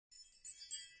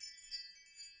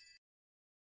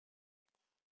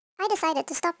decided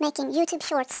to stop making YouTube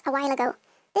Shorts a while ago.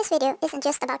 This video isn't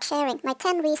just about sharing my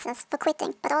 10 reasons for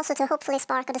quitting, but also to hopefully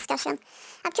spark a discussion.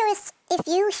 I'm curious if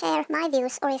you share my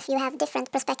views or if you have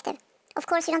different perspective. Of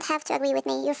course, you don't have to agree with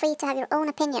me, you're free to have your own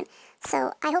opinion,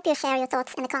 so I hope you share your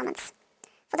thoughts in the comments.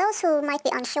 For those who might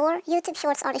be unsure, YouTube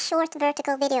Shorts are the short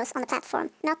vertical videos on the platform,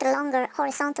 not the longer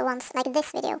horizontal ones like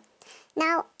this video.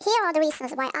 Now, here are the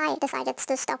reasons why I decided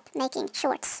to stop making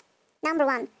shorts. Number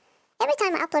 1. Every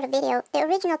time I upload a video, the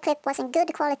original clip was in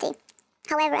good quality.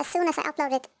 However, as soon as I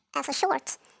upload it as a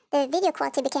short, the video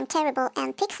quality became terrible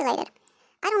and pixelated.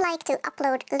 I don't like to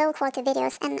upload low quality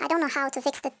videos, and I don't know how to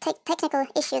fix the technical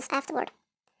issues afterward.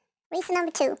 Reason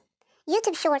number 2.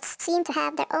 YouTube Shorts seem to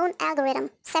have their own algorithm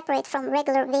separate from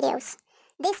regular videos.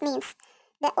 This means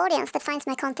the audience that finds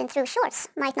my content through Shorts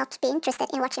might not be interested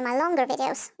in watching my longer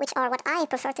videos, which are what I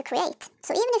prefer to create.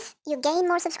 So even if you gain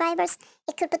more subscribers,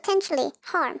 it could potentially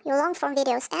harm your long-form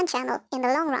videos and channel in the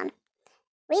long run.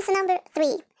 Reason number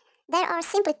 3. There are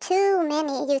simply too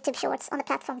many YouTube Shorts on the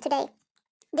platform today.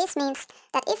 This means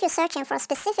that if you're searching for a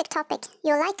specific topic,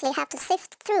 you'll likely have to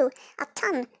sift through a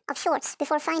ton of shorts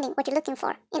before finding what you're looking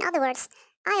for. In other words,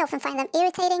 I often find them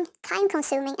irritating,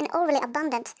 time-consuming, and overly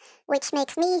abundant, which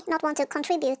makes me not want to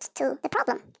contribute to the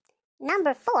problem.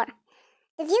 Number 4.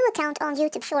 The view count on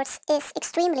YouTube Shorts is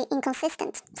extremely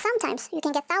inconsistent. Sometimes you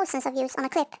can get thousands of views on a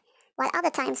clip, while other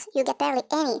times you get barely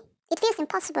any. It feels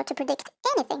impossible to predict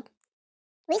anything.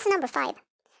 Reason number 5.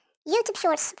 YouTube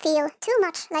Shorts feel too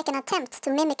much like an attempt to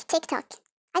mimic TikTok.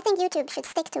 I think YouTube should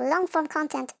stick to long-form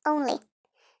content only.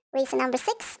 Reason number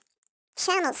 6.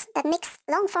 Channels that mix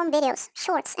long-form videos,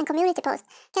 shorts, and community posts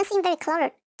can seem very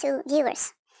cluttered to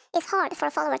viewers. It's hard for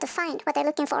a follower to find what they're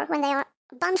looking for when there are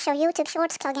a bunch of YouTube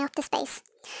Shorts clogging up the space.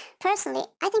 Personally,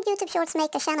 I think YouTube Shorts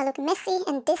make a channel look messy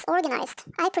and disorganized.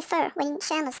 I prefer when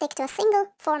channels stick to a single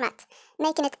format,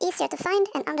 making it easier to find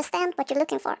and understand what you're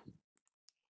looking for.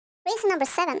 Reason number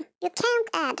 7. You can't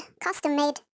add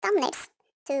custom-made thumbnails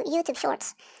to YouTube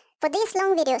Shorts. For these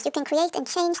long videos, you can create and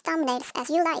change thumbnails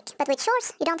as you like, but with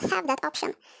Shorts, you don't have that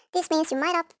option. This means you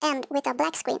might end with a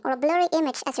black screen or a blurry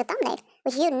image as your thumbnail,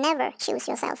 which you never choose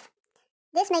yourself.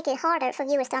 This makes it harder for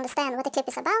viewers to understand what the clip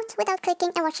is about without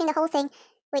clicking and watching the whole thing,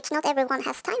 which not everyone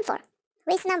has time for.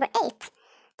 Reason number 8.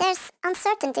 There's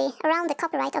uncertainty around the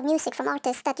copyright of music from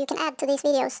artists that you can add to these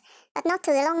videos, but not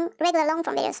to the regular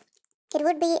long-form videos. It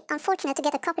would be unfortunate to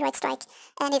get a copyright strike,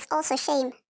 and it's also a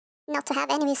shame not to have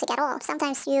any music at all.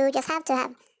 Sometimes you just have to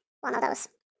have one of those.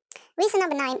 Reason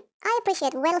number 9. I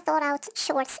appreciate well-thought-out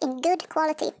shorts in good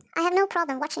quality. I have no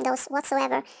problem watching those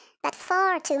whatsoever, but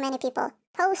far too many people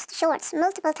post shorts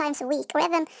multiple times a week or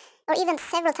even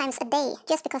several times a day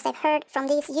just because they've heard from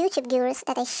these YouTube gurus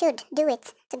that they should do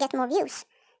it to get more views.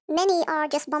 Many are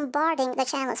just bombarding their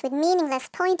channels with meaningless,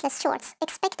 pointless shorts,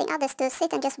 expecting others to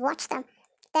sit and just watch them.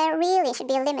 There really should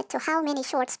be a limit to how many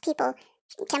shorts people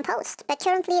can post, but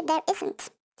currently there isn't.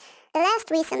 The last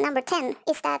reason, number 10,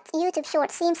 is that YouTube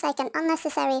Shorts seems like an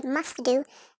unnecessary must-do,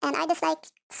 and I dislike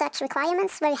such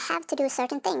requirements where you have to do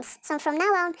certain things. So from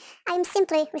now on, I'm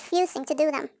simply refusing to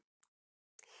do them.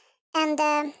 And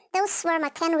those were my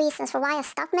 10 reasons for why I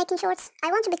stopped making shorts. I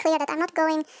want to be clear that I'm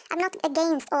not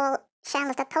against all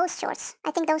channels that post shorts.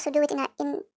 I think those who do it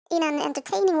in an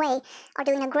entertaining way are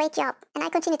doing a great job, and I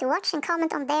continue to watch and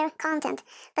comment on their content.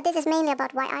 But this is mainly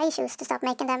about why I choose to stop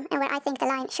making them and where I think the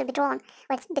line should be drawn,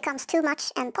 where it becomes too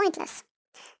much and pointless.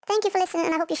 Thank you for listening,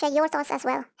 and I hope you share your thoughts as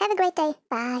well. Have a great day.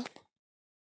 Bye.